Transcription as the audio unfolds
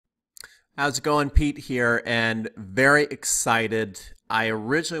How's it going? Pete here, and very excited. I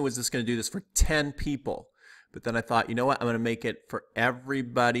originally was just going to do this for 10 people, but then I thought, you know what? I'm going to make it for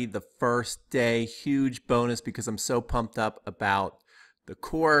everybody the first day. Huge bonus because I'm so pumped up about the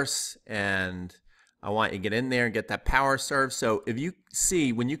course, and I want you to get in there and get that power serve. So if you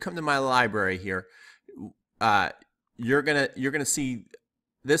see, when you come to my library here, uh, you're gonna see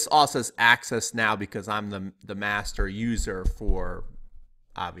this also says access now because I'm the master user for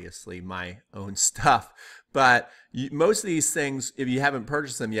obviously my own stuff. But most of these things, if you haven't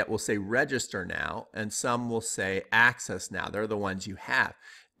purchased them yet, will say register now, and some will say access now. They're the ones you have.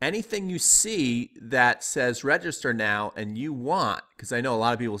 Anything you see that says register now and you want, because I know a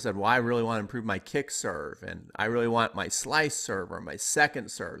lot of people said, well, I really want to improve my kick serve, and I really want my slice serve or my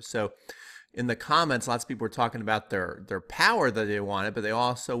second serve. So in the comments, lots of people were talking about their power that they wanted, but they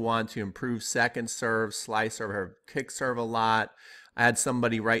also want to improve second serve, slice serve, or kick serve a lot. I had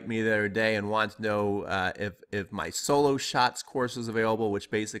somebody write me the other day and want to know if my solo shots course is available,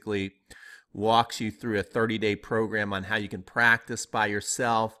 which basically walks you through a 30-day program on how you can practice by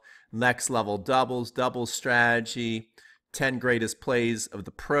yourself. Next level doubles, doubles strategy, 10 greatest plays of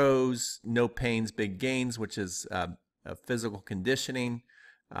the pros, no pains, big gains, which is a physical conditioning.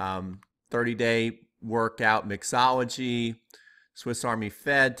 30-day workout mixology, Swiss Army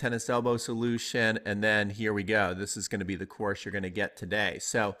Fed, tennis elbow solution, and then here we go. This is going to be the course you're going to get today.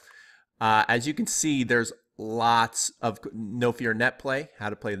 So as you can see, there's lots of no fear net play, how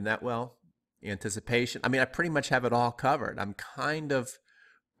to play the net well, anticipation. I mean, I pretty much have it all covered. I'm kind of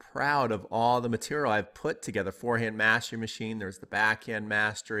proud of all the material I've put together. Forehand mastery machine, there's the backhand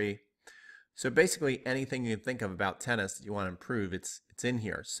mastery. So basically anything you can think of about tennis that you want to improve, it's in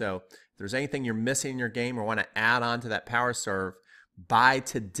here. So if there's anything you're missing in your game or want to add on to that power serve, buy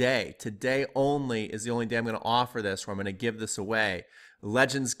today. Today only is the only day I'm going to offer this, or I'm going to give this away.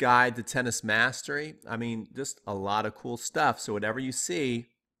 Legends Guide to Tennis Mastery. I mean, just a lot of cool stuff. So whatever you see,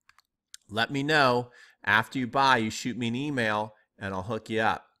 let me know. After you buy, you shoot me an email and I'll hook you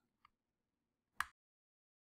up.